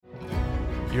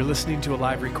You're listening to a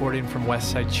live recording from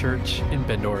Westside Church in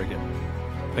Bend, Oregon.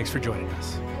 Thanks for joining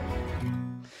us.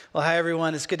 Well, hi,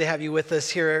 everyone. It's good to have you with us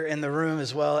here in the room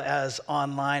as well as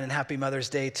online, and happy Mother's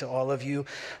Day to all of you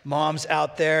moms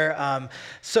out there.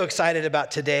 So excited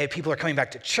about today. People are coming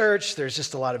back to church. There's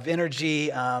just a lot of energy.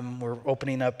 We're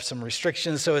opening up some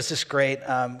restrictions, so it's just great.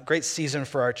 Great season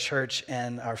for our church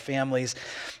and our families.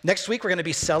 Next week, we're going to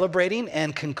be celebrating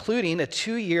and concluding a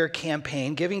 2-year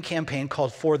campaign, giving campaign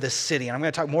called For the City. And I'm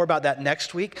going to talk more about that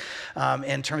next week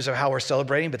in terms of how we're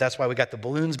celebrating, but that's why we got the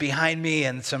balloons behind me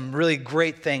and some really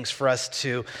great things for us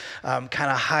to kind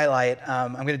of highlight.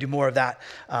 I'm going to do more of that,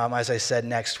 as I said,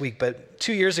 next week. But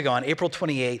 2 years ago, on April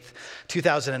 28th,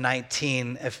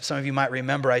 2019, if some of you might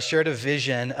remember, I shared a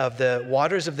vision of the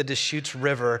waters of the Deschutes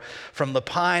River from La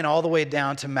Pine all the way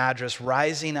down to Madras,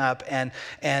 rising up, and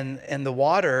the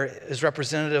water is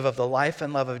representative of the life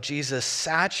and love of Jesus,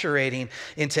 saturating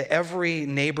into every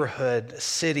neighborhood,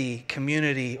 city,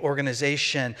 community,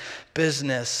 organization,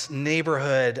 business,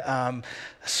 neighborhood,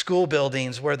 school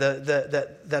buildings, where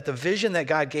that the vision that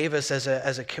God gave us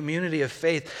as a community of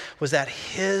faith was that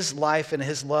His life and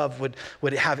His love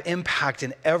would have impact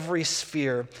in every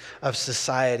sphere of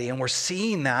society. And we're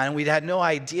seeing that, and we had no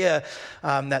idea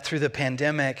that through the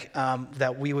pandemic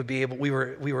that we would be able. We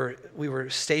were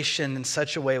stationed in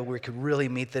such a way where we could really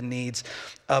meet the needs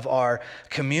of our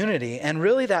community. And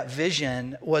really, that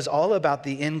vision was all about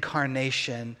the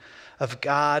incarnation of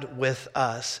God with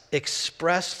us,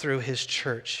 expressed through His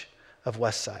church of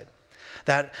Westside.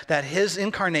 That His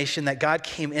incarnation, that God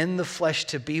came in the flesh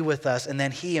to be with us, and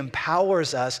then He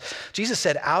empowers us. Jesus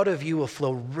said, out of you will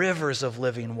flow rivers of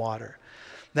living water.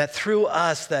 That through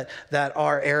us, that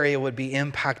our area would be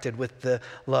impacted with the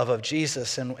love of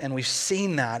Jesus. And we've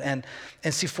seen that. And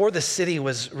see, For the City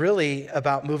was really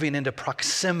about moving into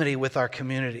proximity with our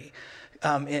community.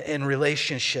 In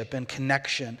relationship and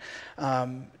connection,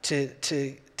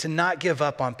 to not give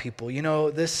up on people. You know,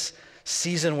 this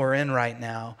season we're in right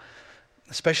now,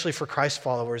 especially for Christ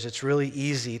followers, it's really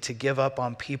easy to give up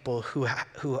on people who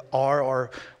are or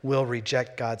will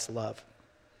reject God's love,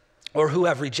 or who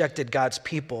have rejected God's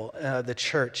people, the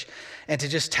church, and to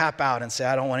just tap out and say,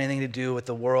 I don't want anything to do with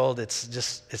the world.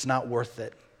 It's not worth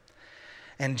it.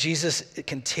 And Jesus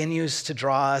continues to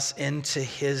draw us into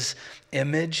His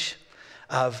image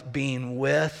of being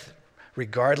with,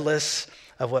 regardless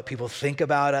of what people think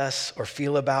about us or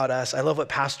feel about us. I love what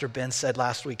Pastor Ben said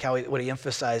last week, what he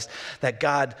emphasized, that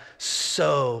God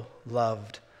so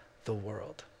loved the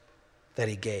world that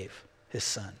He gave His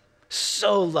Son.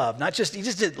 So loved, he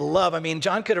just didn't love. I mean,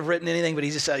 John could have written anything, but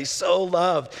he just said He so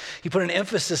loved. He put an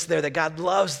emphasis there that God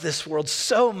loves this world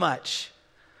so much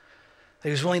that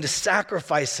He was willing to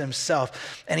sacrifice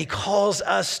Himself. And He calls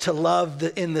us to love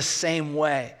in the same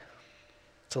way.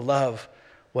 To love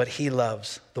what He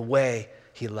loves, the way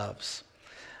He loves.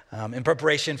 In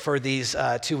preparation for these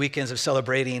 2 weekends of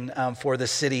celebrating For the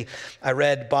City, I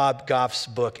read Bob Goff's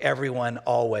book, Everyone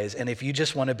Always. And if you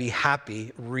just want to be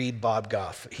happy, read Bob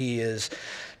Goff. He is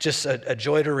just a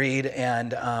joy to read,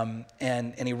 and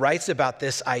he writes about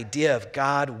this idea of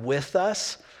God with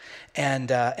us and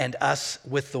us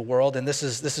with the world. And this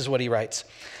is what he writes: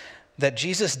 that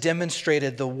Jesus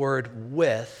demonstrated the word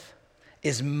 "with"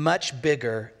 is much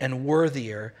bigger and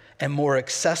worthier and more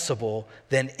accessible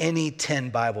than any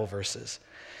 10 Bible verses.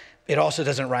 It also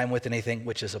doesn't rhyme with anything,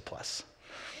 which is a plus.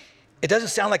 It doesn't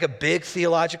sound like a big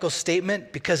theological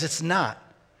statement because it's not.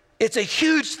 It's a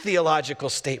huge theological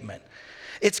statement.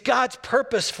 It's God's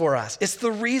purpose for us. It's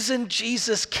the reason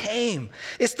Jesus came.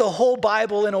 It's the whole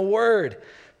Bible in a word.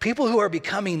 People who are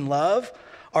becoming love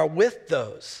are with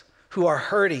those who are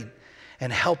hurting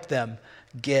and help them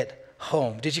get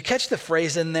home. Did you catch the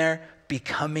phrase in there?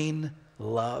 Becoming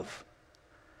love.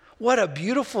 What a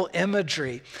beautiful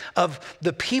imagery of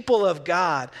the people of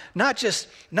God, not just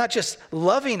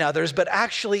loving others, but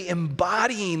actually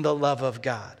embodying the love of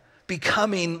God,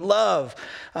 becoming love.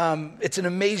 It's an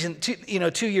amazing,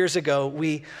 2 years ago,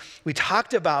 we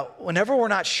talked about whenever we're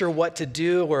not sure what to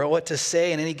do or what to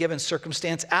say in any given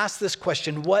circumstance, ask this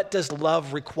question: what does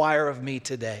love require of me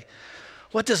today?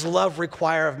 What does love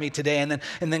require of me today? And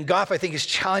then Goff, I think, is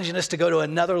challenging us to go to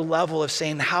another level of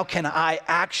saying, how can I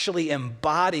actually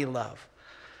embody love?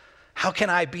 How can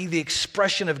I be the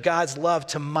expression of God's love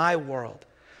to my world,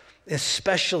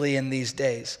 especially in these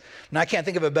days? And I can't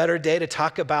think of a better day to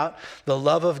talk about the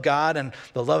love of God and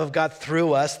the love of God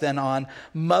through us than on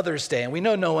Mother's Day. And we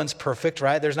know no one's perfect,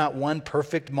 right? There's not one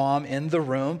perfect mom in the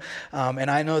room.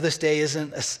 And I know this day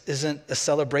isn't a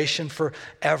celebration for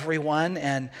everyone.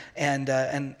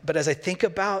 But as I think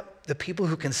about the people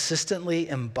who consistently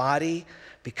embody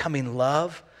becoming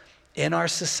love in our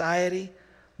society,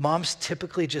 moms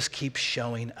typically just keep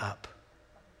showing up.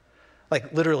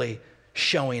 Like literally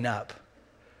showing up.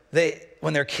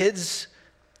 When their kids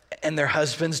and their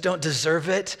husbands don't deserve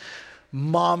it,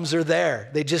 moms are there.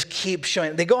 They just keep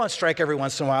showing. They go on strike every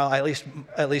once in a while.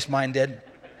 At least mine did.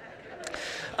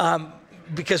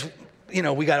 Because,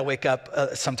 we got to wake up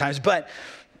sometimes. But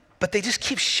they just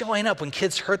keep showing up. When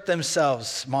kids hurt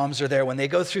themselves, moms are there. When they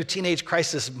go through teenage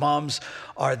crisis, moms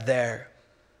are there.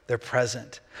 They're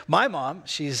present. My mom,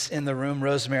 she's in the room,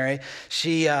 Rosemary,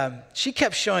 she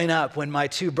kept showing up when my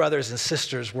two brothers and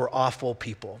sisters were awful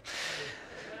people.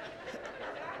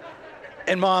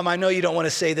 And Mom, I know you don't want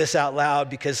to say this out loud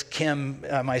because Kim,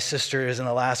 my sister, is in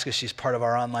Alaska. She's part of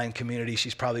our online community.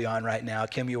 She's probably on right now.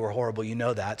 Kim, you were horrible. You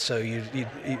know that. So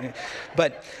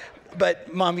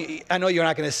but Mom, I know you're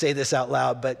not going to say this out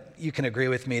loud, but you can agree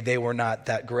with me. They were not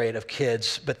that great of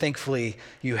kids. But thankfully,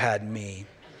 you had me.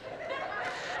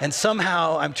 And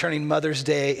somehow I'm turning Mother's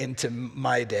Day into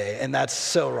my day, and that's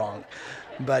so wrong.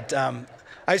 But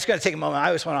I just got to take a moment. I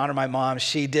always want to honor my mom.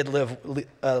 She did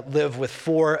live with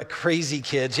 4 crazy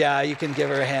kids. Yeah, you can give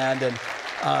her a hand. And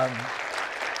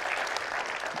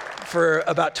for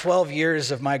about 12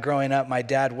 years of my growing up, my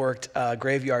dad worked a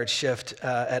graveyard shift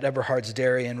at Eberhard's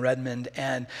Dairy in Redmond,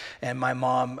 and my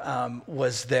mom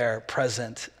was there,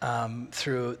 present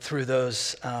through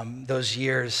those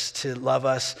years to love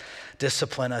us,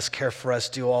 discipline us, care for us,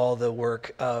 do all the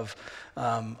work of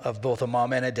both a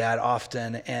mom and a dad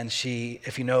often. And she,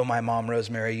 if you know my mom,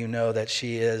 Rosemary, you know that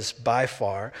she is by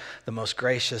far the most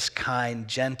gracious, kind,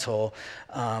 gentle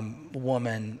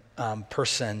woman,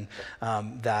 person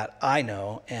that I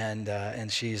know,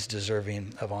 and she's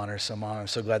deserving of honor. So Mom, I'm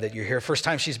so glad that you're here. First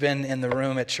time she's been in the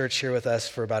room at church here with us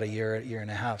for about a year and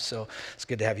a half. So it's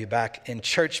good to have you back in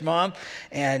church, Mom.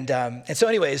 And so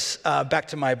anyways, back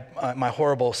to my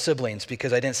horrible siblings,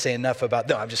 because I didn't say enough about,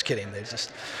 no, I'm just kidding.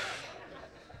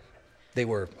 They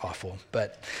were awful,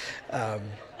 but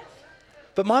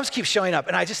moms keep showing up.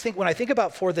 And I just think, when I think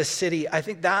about For This City, I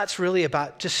think that's really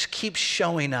about just keep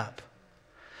showing up.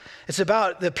 It's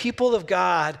about the people of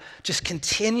God just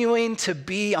continuing to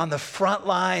be on the front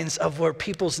lines of where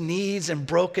people's needs and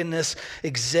brokenness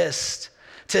exist.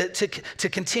 To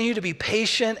continue to be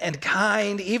patient and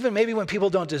kind, even maybe when people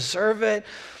don't deserve it,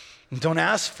 don't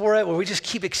ask for it, where we just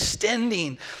keep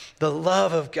extending the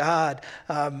love of God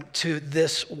to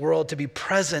this world, to be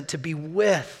present, to be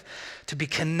with, to be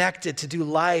connected, to do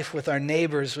life with our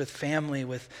neighbors, with family,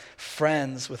 with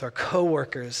friends, with our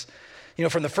coworkers.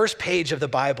 From the first page of the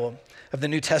Bible, of the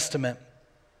New Testament,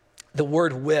 the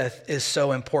word "with" is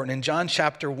so important. In John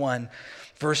chapter 1,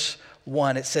 verse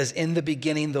 1, it says, "In the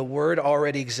beginning, the Word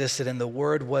already existed, and the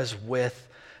Word was with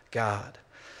God."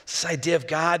 This idea of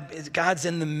God's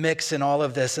in the mix in all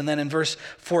of this. And then in verse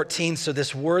 14, so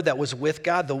this Word that was with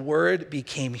God, the Word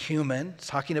became human, it's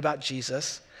talking about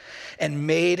Jesus, and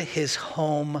made his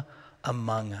home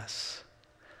among us.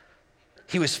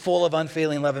 He was full of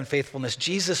unfailing love and faithfulness.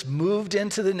 Jesus moved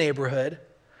into the neighborhood.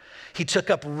 He took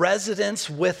up residence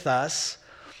with us.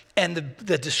 And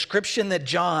the description that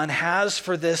John has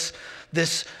for this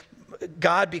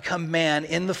God become man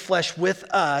in the flesh with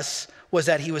us was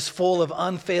that he was full of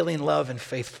unfailing love and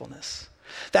faithfulness.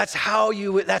 That's how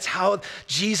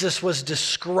Jesus was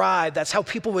described. That's how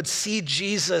people would see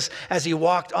Jesus as he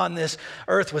walked on this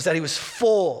earth, was that he was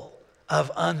full of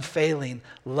unfailing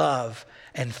love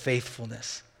and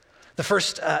faithfulness. The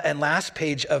first and last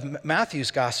page of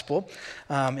Matthew's gospel,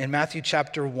 in Matthew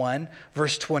chapter 1,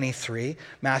 verse 23,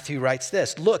 Matthew writes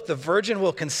this: "Look, the virgin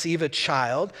will conceive a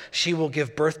child. She will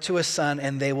give birth to a son,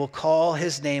 and they will call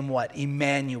his name" what?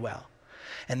 Emmanuel.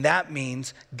 And that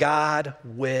means God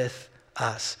with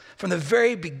us. From the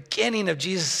very beginning of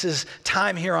Jesus'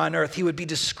 time here on earth, he would be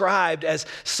described as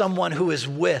someone who is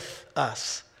with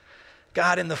us.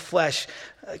 God in the flesh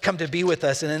come to be with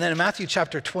us. And then in Matthew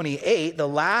chapter 28, the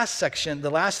last section,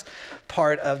 the last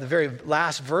part of the very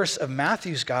last verse of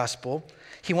Matthew's gospel,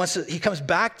 he comes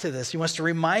back to this. He wants to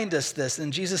remind us this.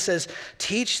 And Jesus says,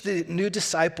 "Teach the new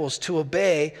disciples to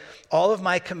obey all of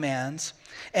my commands,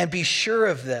 and be sure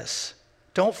of this.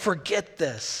 Don't forget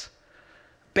this.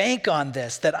 Bank on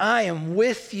this, that I am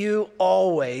with you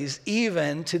always,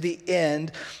 even to the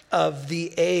end of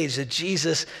the age," that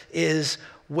Jesus is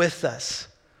with us.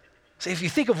 So if you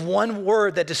think of one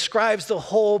word that describes the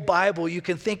whole Bible, you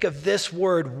can think of this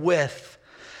word, "with."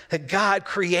 That God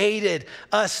created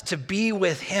us to be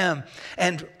with him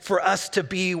and for us to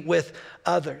be with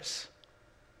others.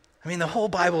 I mean, the whole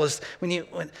Bible is, when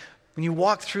you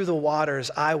walk through the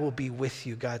waters, I will be with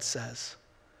you, God says.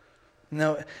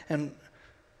 And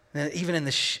even in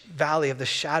the valley of the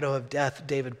shadow of death,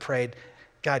 David prayed,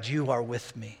 God, you are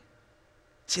with me.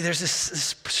 See, there's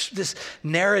this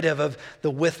narrative of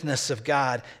the withness of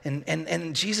God,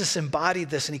 and Jesus embodied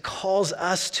this, and he calls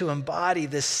us to embody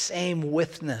this same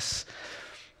withness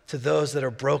to those that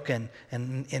are broken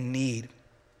and in need.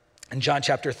 In John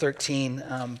chapter 13,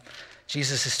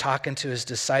 Jesus is talking to his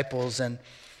disciples, and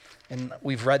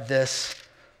we've read this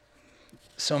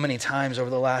so many times over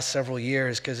the last several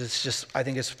years because I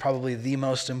think it's probably the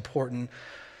most important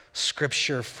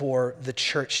scripture for the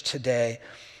church today.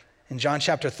 In John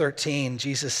chapter 13,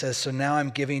 Jesus says, "So now I'm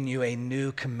giving you a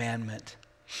new commandment."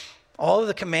 All of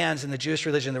the commands in the Jewish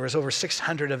religion, there was over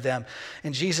 600 of them.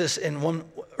 And Jesus,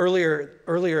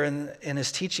 earlier in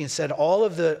his teaching, said all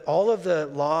of the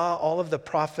law, all of the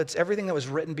prophets, everything that was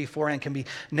written beforehand can be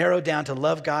narrowed down to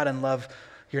love God and love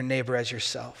your neighbor as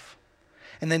yourself.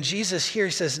 And then Jesus here,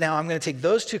 he says, now I'm going to take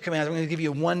those two commands, I'm going to give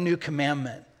you one new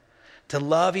commandment, to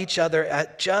love each other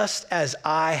just as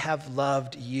I have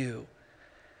loved you.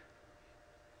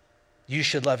 You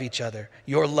should love each other.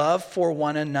 Your love for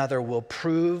one another will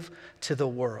prove to the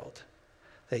world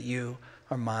that you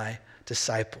are my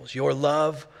disciples. Your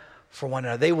love for one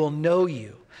another. They will know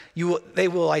you. They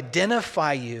will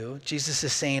identify you, Jesus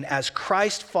is saying, as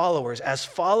Christ followers, as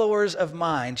followers of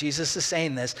mine. Jesus is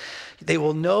saying this. They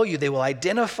will know you. They will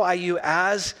identify you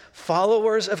as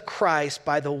followers of Christ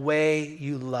by the way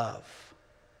you love.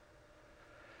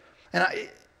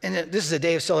 And this is a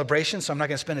day of celebration, so I'm not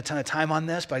going to spend a ton of time on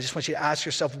this, but I just want you to ask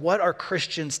yourself, what are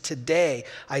Christians today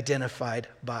identified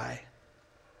by?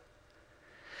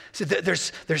 So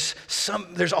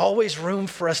there's always room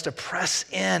for us to press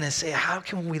in and say, how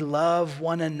can we love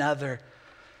one another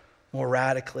more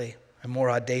radically and more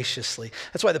audaciously?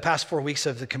 That's why the past 4 weeks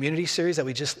of the community series that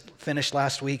we just finished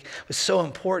last week was so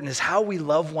important, is how we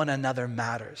love one another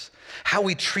matters. How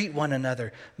we treat one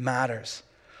another matters.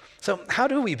 So how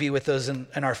do we be with those in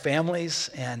our families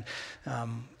and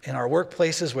in our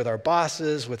workplaces, with our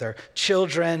bosses, with our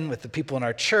children, with the people in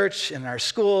our church, in our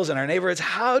schools, in our neighborhoods?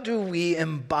 How do we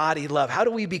embody love? How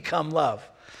do we become love?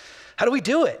 How do we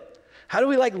do it? How do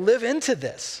we live into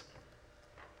this?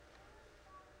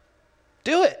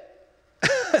 Do it.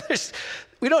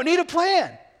 We don't need a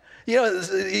plan.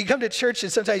 You come to church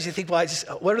and sometimes you think, well,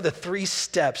 what are the 3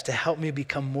 steps to help me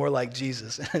become more like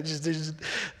Jesus?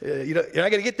 You're not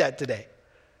going to get that today.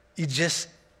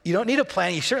 You don't need a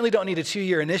plan. You certainly don't need a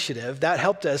 2-year initiative. That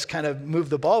helped us kind of move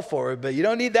the ball forward, but you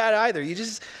don't need that either. We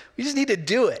just need to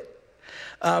do it.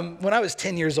 When I was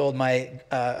 10 years old,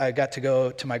 I got to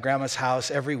go to my grandma's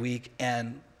house every week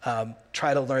and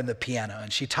try to learn the piano.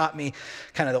 And she taught me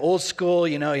kind of the old school,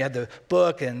 you had the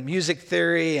book and music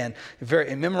theory and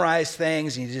memorize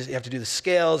things. And you have to do the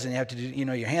scales, and you have to do,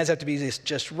 your hands have to be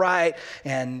just right.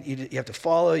 And you have to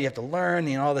follow, you have to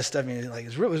learn, all this stuff. It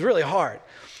was really hard.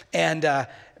 And so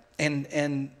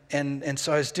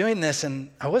I was doing this and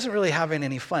I wasn't really having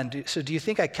any fun. So do you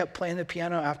think I kept playing the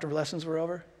piano after lessons were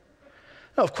over?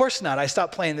 No, of course not. I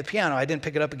stopped playing the piano. I didn't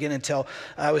pick it up again until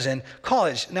I was in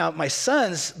college. Now, my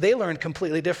sons, they learned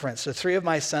completely different. So 3 of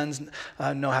my sons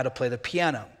know how to play the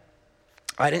piano.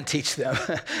 I didn't teach them.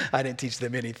 I didn't teach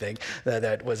them anything. They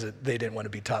didn't want to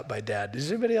be taught by dad. Does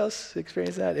anybody else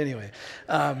experience that? Anyway.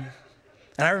 And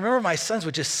I remember my sons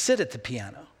would just sit at the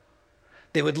piano.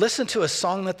 They would listen to a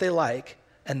song that they like,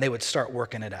 and they would start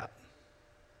working it out.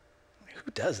 Who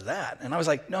does that? And I was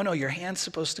like, no, your hand's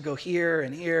supposed to go here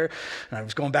and here. And I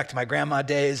was going back to my grandma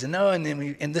days, and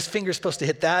and this finger's supposed to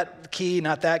hit that key,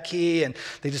 not that key. And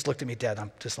they just looked at me, Dad,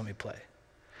 just let me play.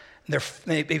 And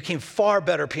they became far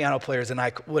better piano players than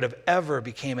I would have ever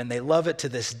became, and they love it to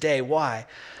this day. Why?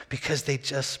 Because they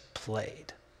just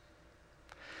played.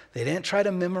 They didn't try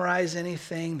to memorize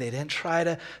anything.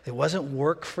 It wasn't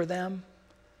work for them.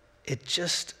 It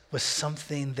just was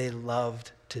something they loved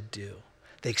to do.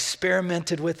 They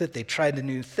experimented with it. They tried the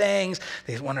new things.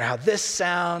 They wondered how this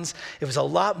sounds. It was a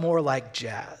lot more like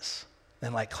jazz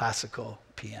than like classical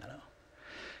piano.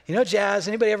 Jazz,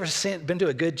 anybody ever been to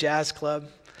a good jazz club?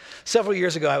 Several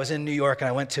years ago, I was in New York and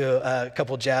I went to a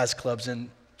couple jazz clubs, and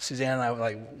Suzanne and I were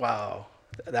like, wow,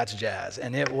 that's jazz.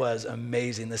 And it was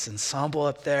amazing, this ensemble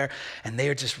up there, and they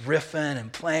were just riffing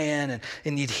and playing,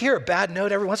 and you'd hear a bad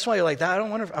note every once in a while. You're like, I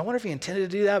wonder if he intended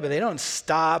to do that, but they don't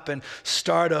stop and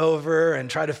start over and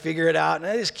try to figure it out, and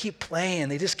they just keep playing.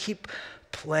 They just keep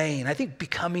playing. I think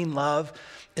becoming love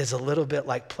is a little bit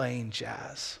like playing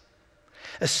jazz,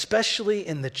 especially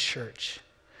in the church,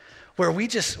 where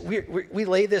we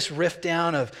lay this riff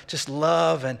down of just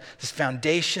love and this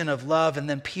foundation of love, and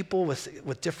then people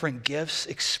with different gifts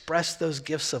express those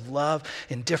gifts of love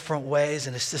in different ways,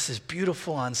 and it's just this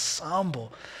beautiful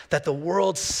ensemble that the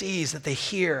world sees, that they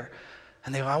hear,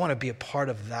 and they go, I want to be a part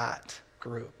of that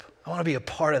group. I want to be a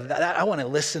part of that. I want to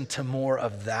listen to more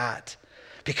of that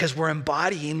because we're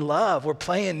embodying love. We're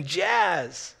playing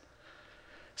jazz.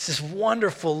 It's this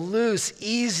wonderful, loose,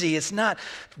 easy. It's not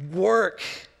work.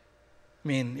 I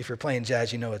mean, if you're playing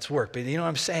jazz, you know it's work. But you know what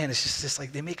I'm saying? It's just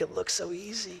like they make it look so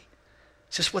easy.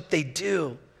 It's just what they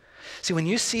do. See, when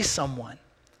you see someone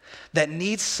that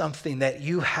needs something that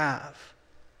you have,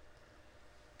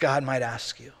 God might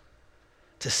ask you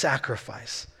to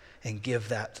sacrifice and give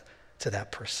that to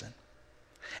that person.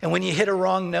 And when you hit a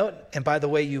wrong note, and by the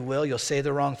way, you'll say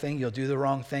the wrong thing, you'll do the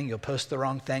wrong thing, you'll post the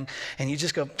wrong thing, and you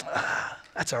just go,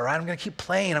 that's all right, I'm going to keep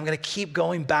playing. I'm going to keep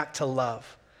going back to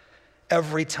love.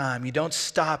 Every time. You don't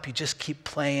stop, you just keep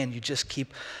playing, you just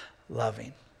keep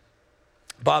loving.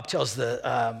 Bob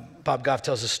Goff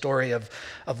tells the story of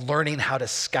learning how to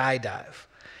skydive.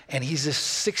 And he's this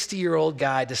 60-year-old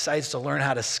guy decides to learn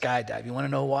how to skydive. You want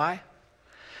to know why?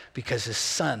 Because his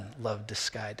son loved to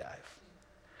skydive.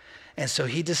 And so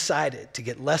he decided to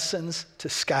get lessons to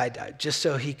skydive just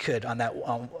so he could. On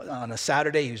a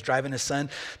Saturday, he was driving his son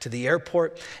to the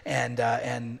airport, and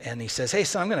he says, "Hey,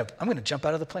 son, I'm gonna jump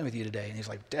out of the plane with you today." And he's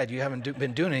like, "Dad, you haven't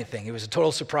been doing anything." It was a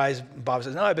total surprise. Bob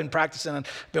says, "No, I've been practicing. I've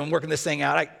been working this thing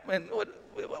out.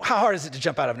 How hard is it to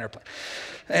jump out of an airplane?"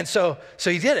 And so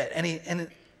he did it,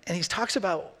 and he talks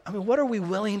about, what are we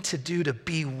willing to do to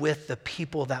be with the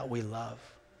people that we love?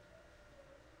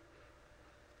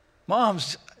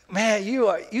 Moms, man,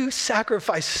 you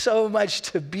sacrifice so much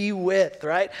to be with,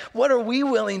 right? What are we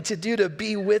willing to do to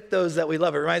be with those that we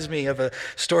love? It reminds me of a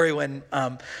story when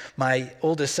my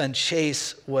oldest son,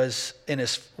 Chase, was in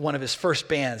one of his first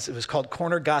bands. It was called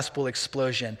Corner Gospel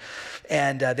Explosion.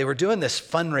 And they were doing this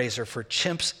fundraiser for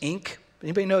Chimps Inc.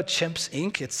 Anybody know Chimps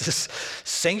Inc.? It's this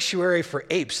sanctuary for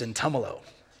apes in Tumalo.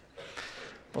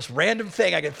 Most random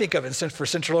thing I can think of for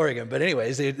Central Oregon. But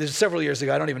anyways, this was several years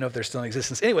ago. I don't even know if they're still in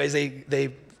existence. Anyways,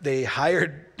 they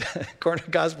hired Corner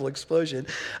Gospel Explosion.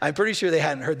 I'm pretty sure they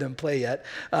hadn't heard them play yet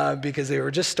because they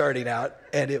were just starting out,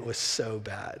 and it was so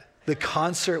bad. The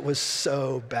concert was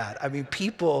so bad. I mean,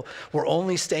 people were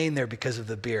only staying there because of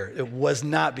the beer. It was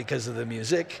not because of the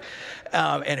music,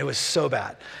 and it was so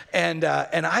bad. And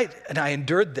I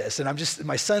endured this, and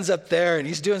my son's up there, and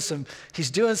he's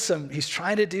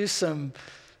trying to do some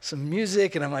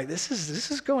music, and I'm like, this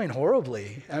is going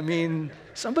horribly. I mean,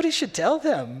 somebody should tell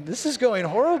them this is going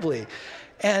horribly.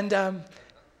 And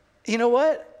you know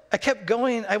what? I kept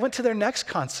going. I went to their next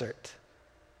concert,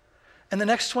 and the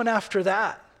next one after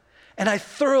that. And I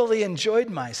thoroughly enjoyed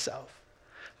myself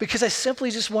because I simply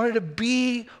just wanted to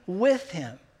be with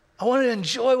him. I wanted to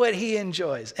enjoy what he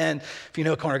enjoys. And if you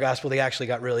know Corner Gospel, they actually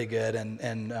got really good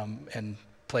and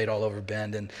played all over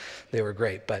Bend, and they were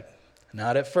great, but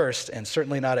not at first, and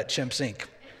certainly not at Chimps Inc.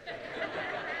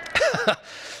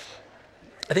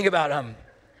 I think about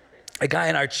a guy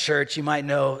in our church. You might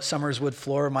know Summerswood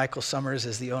Floor. Michael Summers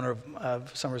is the owner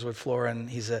of Summerswood Floor, and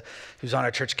he was on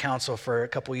our church council for a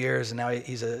couple years, and now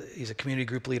he's a community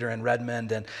group leader in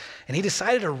Redmond, and he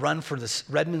decided to run for this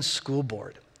Redmond school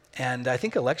board. And I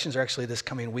think elections are actually this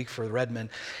coming week for Redmond.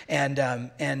 And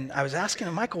I was asking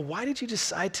him, Michael, why did you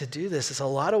decide to do this? It's a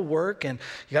lot of work, and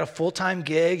you got a full-time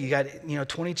gig. You got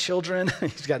 20 children.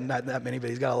 He's got not that many, but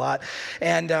he's got a lot.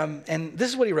 And this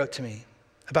is what he wrote to me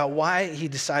about why he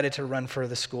decided to run for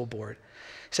the school board.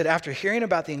 He said, after hearing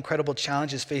about the incredible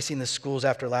challenges facing the schools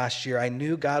after last year, I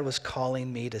knew God was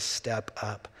calling me to step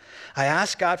up. I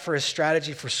asked God for a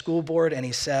strategy for school board, and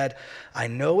he said, I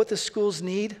know what the schools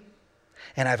need,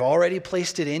 and I've already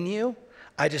placed it in you.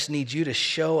 I just need you to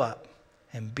show up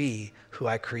and be who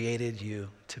I created you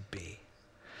to be.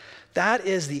 That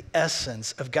is the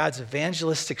essence of God's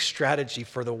evangelistic strategy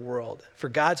for the world, for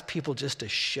God's people just to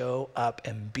show up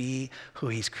and be who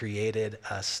he's created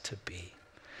us to be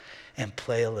and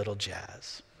play a little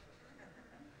jazz.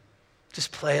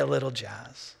 Just play a little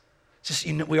jazz.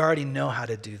 We already know how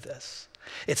to do this.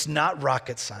 It's not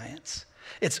rocket science.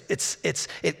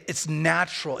 It's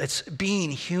natural. It's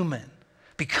being human.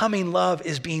 Becoming love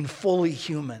is being fully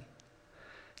human.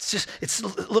 It's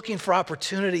looking for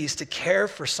opportunities to care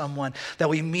for someone that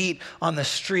we meet on the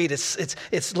street.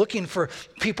 It's looking for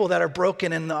people that are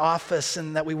broken in the office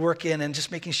and that we work in, and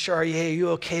just making sure, hey, are you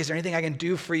okay? Is there anything I can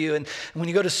do for you? And when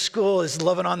you go to school, it's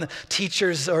loving on the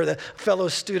teachers or the fellow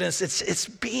students. It's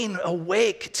being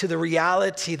awake to the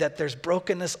reality that there's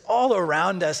brokenness all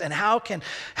around us. And how can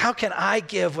I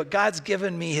give what God's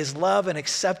given me, his love and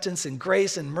acceptance and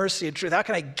grace and mercy and truth? How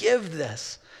can I give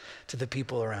this to the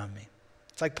people around me?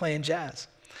 It's like playing jazz.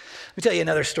 Let me tell you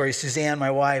another story. Suzanne, my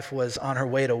wife, was on her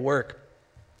way to work,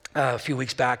 a few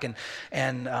weeks back,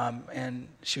 and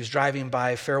she was driving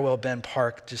by Farewell Bend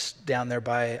Park, just down there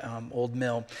by Old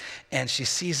Mill, and she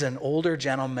sees an older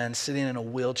gentleman sitting in a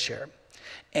wheelchair,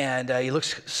 and he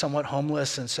looks somewhat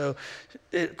homeless, and so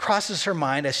it crosses her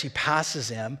mind as she passes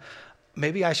him,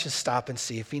 maybe I should stop and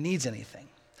see if he needs anything.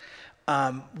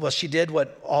 Well, she did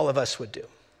what all of us would do.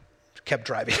 Kept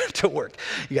driving to work.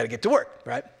 You got to get to work,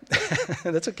 right?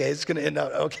 That's okay. It's going to end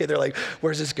out okay. They're like,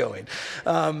 where's this going?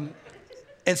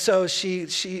 And so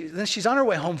then she's on her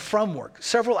way home from work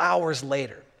several hours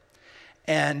later.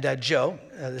 And Joe,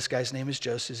 this guy's name is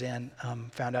Joe, Suzanne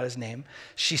found out his name.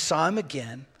 She saw him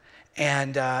again,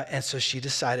 and so she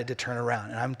decided to turn around.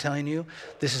 And I'm telling you,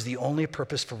 this is the only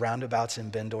purpose for roundabouts in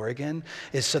Bend, Oregon,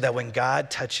 is so that when God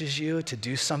touches you to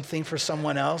do something for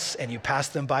someone else and you pass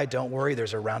them by, don't worry,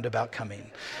 there's a roundabout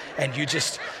coming. And you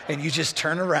just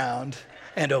turn around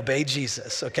and obey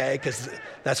Jesus, okay? Because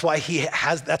that's why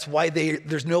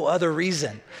there's no other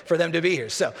reason for them to be here.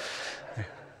 So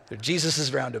Jesus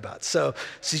is roundabout. So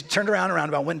she turned around a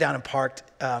roundabout, went down and parked,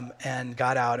 and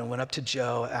got out and went up to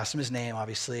Joe, asked him his name,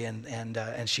 obviously,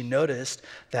 and she noticed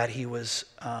that he was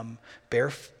bare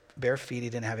feet. He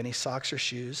didn't have any socks or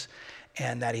shoes,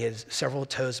 and that he had several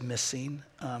toes missing.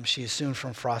 She assumed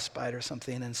from frostbite or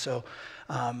something, and so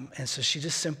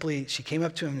she came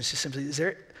up to him and she simply, is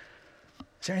there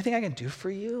anything I can do for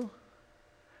you?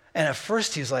 And at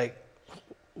first he was like,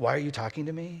 why are you talking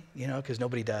to me? Because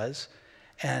nobody does.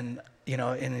 And,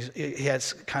 and he had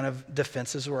kind of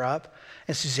defenses were up.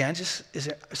 And Suzanne is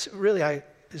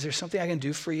there something I can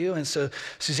do for you? And so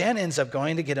Suzanne ends up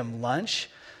going to get him lunch,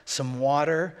 some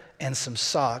water, and some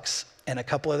socks, and a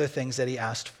couple other things that he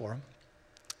asked for.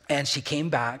 And she came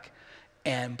back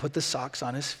and put the socks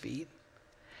on his feet.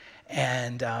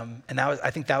 And I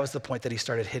think that was the point that he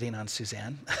started hitting on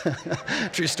Suzanne.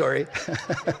 True story.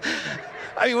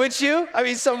 I mean, wouldn't you? I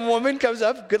mean, some woman comes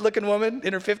up, good-looking woman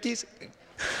in her 50s,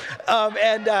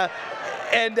 and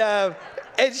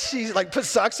she's like, put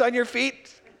socks on your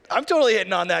feet. I'm totally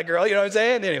hitting on that girl. You know what I'm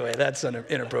saying? Anyway, that's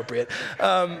inappropriate.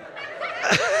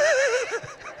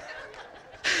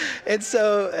 And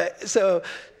so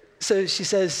she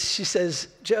says,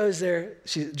 Joe, is there?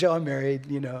 Joe, I'm married.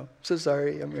 So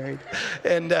sorry, I'm married.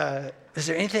 And is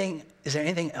there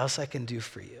anything else I can do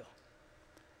for you?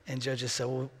 And Joe just said,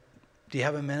 well, do you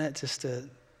have a minute just to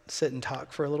sit and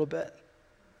talk for a little bit?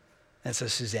 And so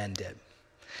Suzanne did.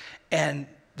 And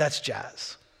that's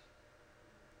jazz.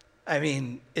 I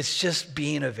mean, it's just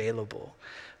being available,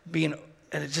 and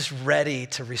it's just ready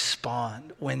to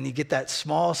respond when you get that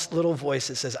small little voice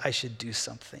that says, I should do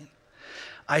something.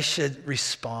 I should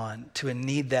respond to a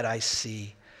need that I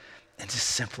see, and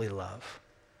just simply love.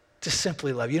 Just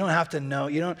simply love. You don't have to know,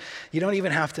 you don't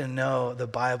even have to know the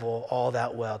Bible all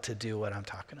that well to do what I'm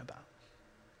talking about,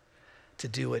 to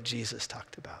do what Jesus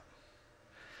talked about.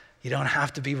 You don't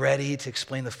have to be ready to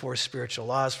explain the 4 spiritual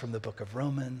laws from the book of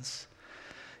Romans.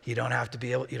 You don't have to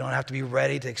be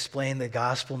ready to explain the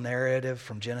gospel narrative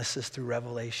from Genesis through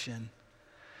Revelation.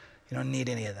 You don't need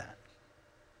any of that.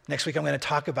 Next week, I'm going to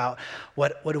talk about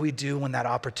what do we do when that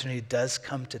opportunity does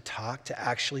come to talk, to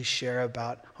actually share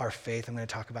about our faith. I'm going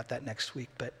to talk about that next week.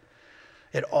 But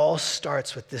it all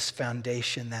starts with this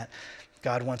foundation that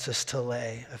God wants us to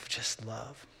lay of just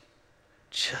love.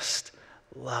 Just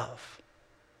love.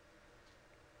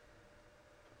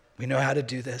 We know how to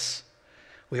do this.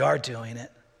 We are doing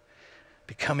it.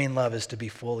 Becoming love is to be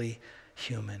fully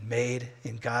human, made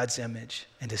in God's image,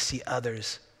 and to see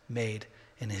others made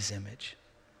in his image.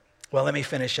 Well, let me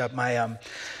finish up. My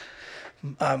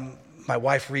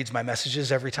wife reads my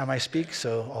messages every time I speak,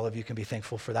 so all of you can be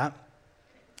thankful for that,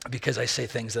 because I say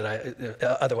things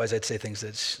that otherwise I'd say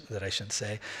things that I shouldn't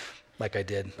say, like I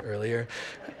did earlier,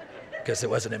 because it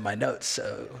wasn't in my notes,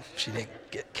 so she didn't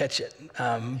catch it.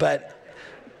 But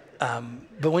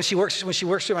when she works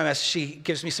through my message, she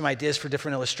gives me some ideas for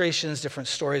different illustrations, different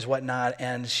stories, whatnot.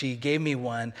 And she gave me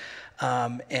one,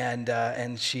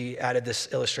 and she added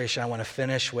this illustration I want to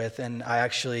finish with. And I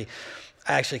actually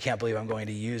can't believe I'm going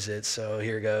to use it. So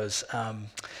here goes.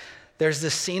 There's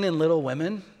this scene in Little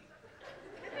Women.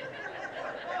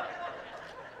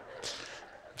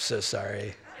 I'm so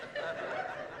sorry.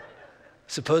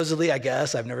 Supposedly, I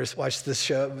guess, I've never watched this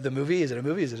show, the movie. Is it a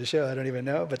movie? Is it a show? I don't even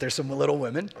know. But there's some little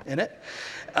women in it.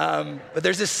 But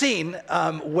there's this scene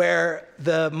where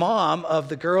the mom of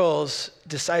the girls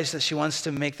decides that she wants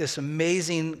to make this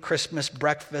amazing Christmas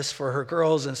breakfast for her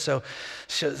girls. And so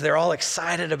they're all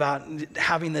excited about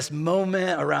having this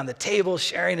moment around the table,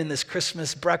 sharing in this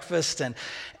Christmas breakfast. And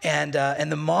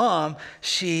the mom,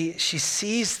 she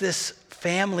sees this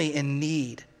family in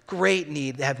need, great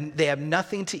need. They have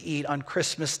nothing to eat on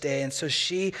Christmas Day. And so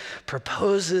she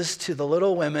proposes to the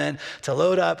little women to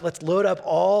let's load up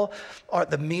all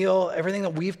the meal, everything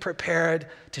that we've prepared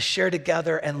to share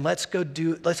together, and let's go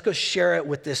share it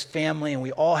with this family, and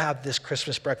we all have this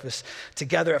Christmas breakfast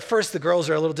together. At first, the girls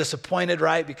are a little disappointed,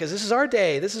 right? Because this is our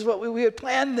day. This is what we had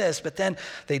planned this. But then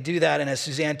they do that, and as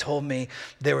Suzanne told me,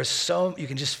 you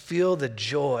can just feel the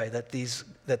joy that these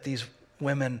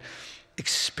women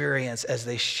experience as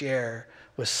they share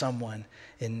with someone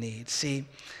in need. See,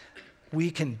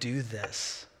 we can do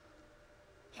this.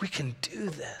 We can do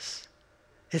this.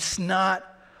 It's not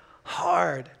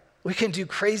hard. We can do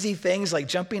crazy things like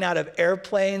jumping out of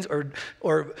airplanes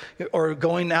or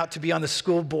going out to be on the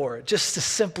school board just to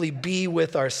simply be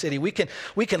with our city. We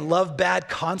can love bad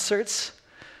concerts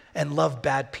and love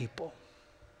bad people.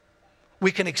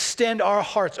 We can extend our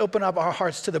hearts, open up our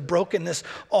hearts to the brokenness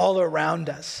all around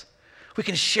us. We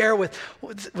can share with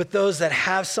those that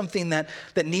have something that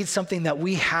needs something that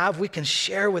we have. We can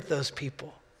share with those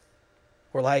people.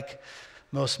 We're like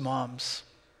most moms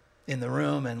in the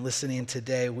room and listening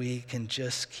today, we can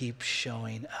just keep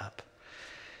showing up.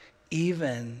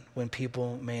 Even when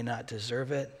people may not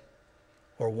deserve it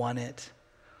or want it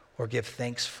or give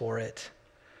thanks for it,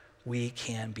 we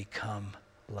can become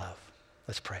love.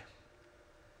 Let's pray.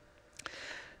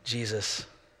 Jesus,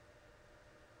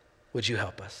 would you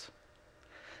help us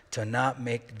to not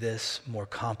make this more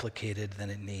complicated than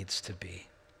it needs to be?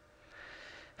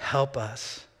 Help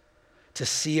us to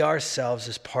see ourselves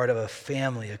as part of a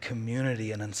family, a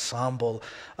community, an ensemble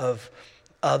of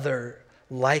other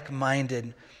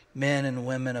like-minded men and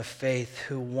women of faith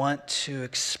who want to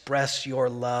express your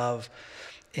love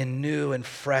in new and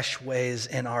fresh ways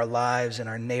in our lives, in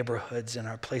our neighborhoods, in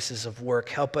our places of work.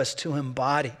 Help us to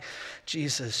embody,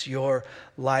 Jesus, your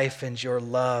life and your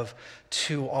love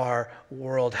to our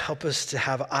world. Help us to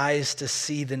have eyes to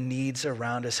see the needs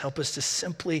around us. Help us to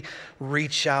simply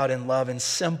reach out and love in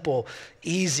simple,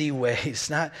 easy ways,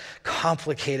 not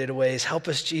complicated ways. Help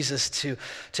us, Jesus,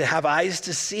 to have eyes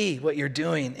to see what you're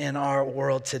doing in our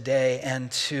world today and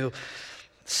to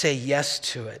say yes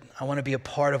to it. I want to be a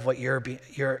part of what you're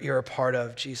a part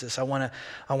of, Jesus. I want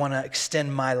to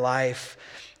extend my life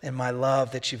and my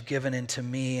love that you've given into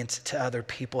me and to other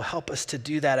people. Help us to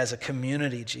do that as a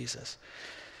community, Jesus.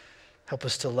 Help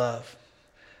us to love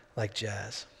like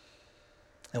Jazz.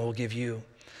 And we'll give you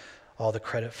all the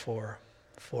credit for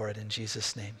it in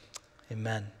Jesus' name.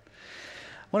 Amen.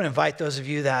 I want to invite those of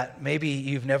you that maybe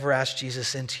you've never asked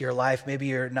Jesus into your life. Maybe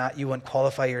you wouldn't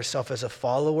qualify yourself as a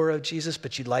follower of Jesus,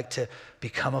 but you'd like to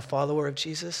become a follower of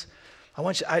Jesus.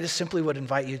 I just simply would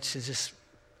invite you to just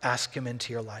ask him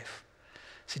into your life.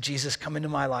 Say, Jesus, come into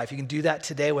my life. You can do that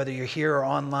today, whether you're here or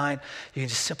online. You can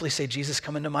just simply say, Jesus,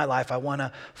 come into my life. I want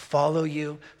to follow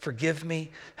you. Forgive me.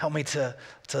 Help me to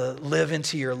live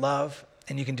into your love.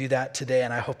 And you can do that today,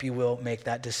 and I hope you will make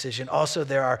that decision. Also,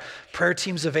 there are prayer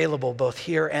teams available both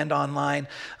here and online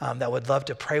that would love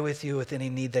to pray with you with any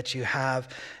need that you have.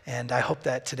 And I hope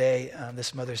that today,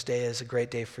 this Mother's Day, is a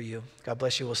great day for you. God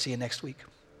bless you. We'll see you next week.